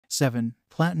7.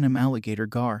 Platinum Alligator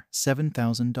Gar,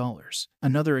 $7,000.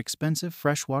 Another expensive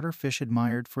freshwater fish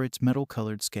admired for its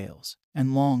metal-colored scales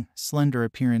and long, slender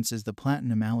appearance is the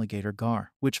Platinum Alligator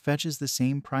Gar, which fetches the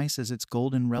same price as its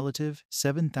golden relative,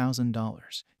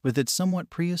 $7,000. With its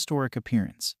somewhat prehistoric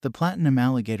appearance, the Platinum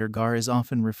Alligator Gar is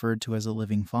often referred to as a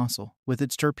living fossil, with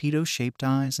its torpedo-shaped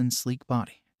eyes and sleek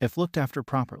body. If looked after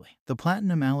properly, the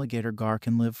Platinum Alligator Gar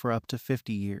can live for up to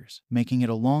 50 years, making it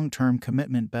a long-term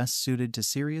commitment best suited to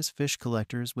serious fish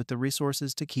collectors with the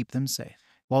resources to keep them safe.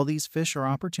 While these fish are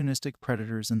opportunistic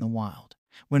predators in the wild,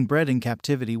 when bred in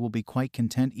captivity will be quite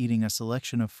content eating a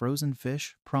selection of frozen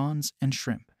fish, prawns, and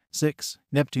shrimp. 6.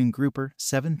 Neptune Grouper,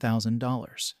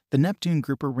 $7,000. The Neptune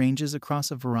Grouper ranges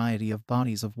across a variety of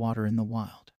bodies of water in the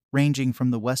wild, ranging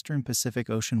from the western Pacific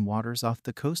Ocean waters off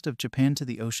the coast of Japan to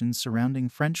the oceans surrounding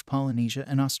French Polynesia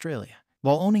and Australia.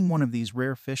 While owning one of these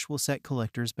rare fish will set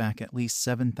collectors back at least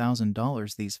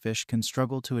 $7,000, these fish can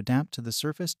struggle to adapt to the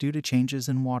surface due to changes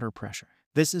in water pressure.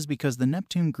 This is because the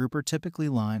Neptune Grouper typically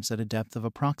lives at a depth of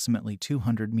approximately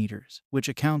 200 meters, which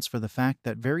accounts for the fact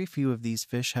that very few of these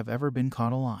fish have ever been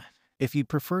caught alive. If you'd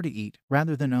prefer to eat,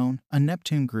 rather than own, a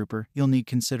Neptune Grouper, you'll need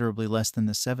considerably less than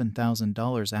the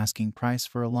 $7,000 asking price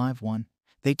for a live one.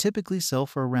 They typically sell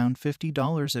for around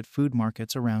 $50 at food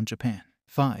markets around Japan.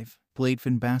 5.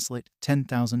 Bladefin Basslet,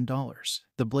 $10,000.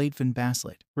 The bladefin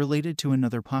basslet, related to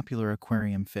another popular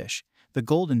aquarium fish, the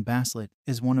golden basslet,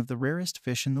 is one of the rarest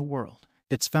fish in the world.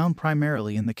 It's found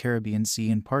primarily in the Caribbean Sea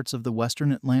and parts of the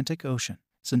western Atlantic Ocean.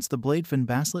 Since the bladefin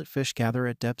basslet fish gather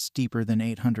at depths deeper than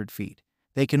 800 feet,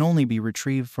 they can only be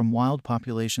retrieved from wild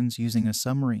populations using a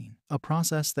submarine, a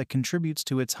process that contributes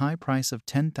to its high price of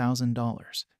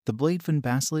 $10,000. The bladefin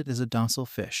basslet is a docile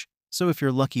fish, so if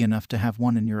you're lucky enough to have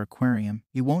one in your aquarium,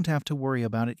 you won't have to worry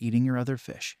about it eating your other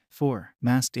fish. 4.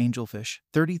 Masked angelfish,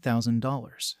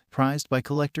 $30,000. Prized by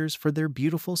collectors for their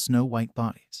beautiful snow-white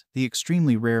bodies, the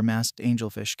extremely rare masked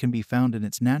angelfish can be found in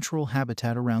its natural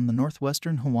habitat around the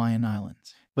northwestern Hawaiian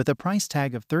Islands. With a price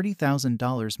tag of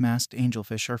 $30,000, masked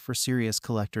angelfish are for serious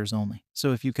collectors only,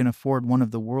 so if you can afford one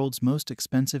of the world's most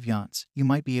expensive yachts, you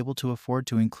might be able to afford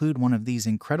to include one of these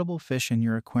incredible fish in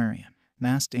your aquarium.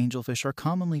 Masked angelfish are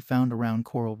commonly found around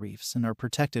coral reefs and are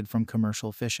protected from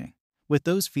commercial fishing, with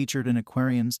those featured in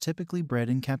aquariums typically bred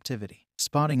in captivity.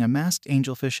 Spotting a masked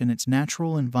angelfish in its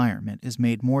natural environment is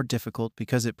made more difficult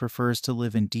because it prefers to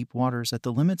live in deep waters at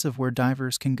the limits of where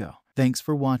divers can go. Thanks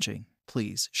for watching.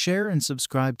 Please share and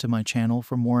subscribe to my channel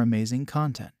for more amazing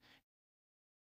content.